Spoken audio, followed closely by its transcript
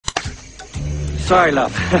Sorry,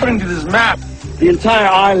 love. According to this map, The entire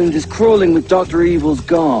island is crawling with Dr. Evil's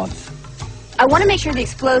guards. I want to make sure the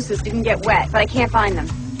explosives didn't get wet, but I can't find them.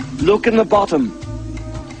 Look in the bottom.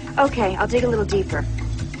 Okay, I'll dig a little deeper.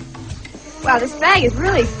 Wow, this bag is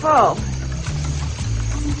really full.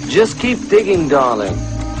 Just keep digging, darling.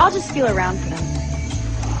 I'll just feel around for them.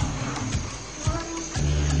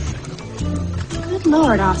 Good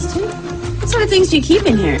Lord, Austin. What sort of things do you keep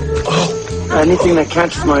in here? Anything that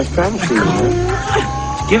catches my fancy.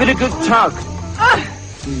 Give it a good tug.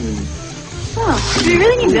 Oh, do you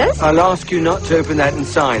really need this? I'll ask you not to open that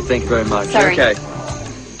inside. Thank you very much. Sorry. Okay.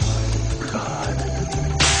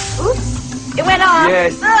 Oops, it went off.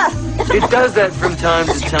 Yes. Ugh. It does that from time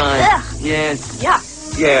to time. Ugh. Yes. Yeah.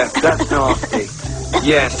 Yeah, that's nasty.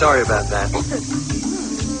 Yeah, sorry about that.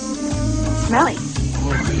 Smelly.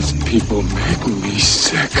 all these people make me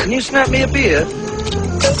sick. Can you snap me a beer?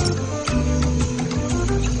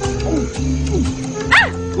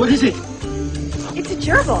 What is it? It's a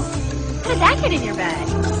gerbil. How did that get in your bag?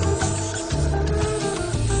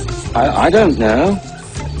 I don't know.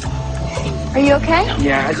 Are you okay?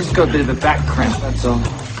 Yeah, I just got a bit of a back cramp, that's all.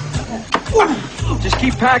 Just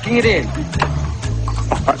keep packing it in.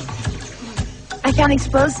 I found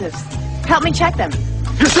explosives. Help me check them.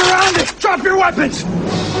 You're surrounded! Drop your weapons!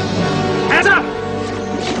 Hands up!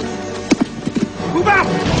 Move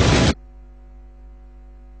out!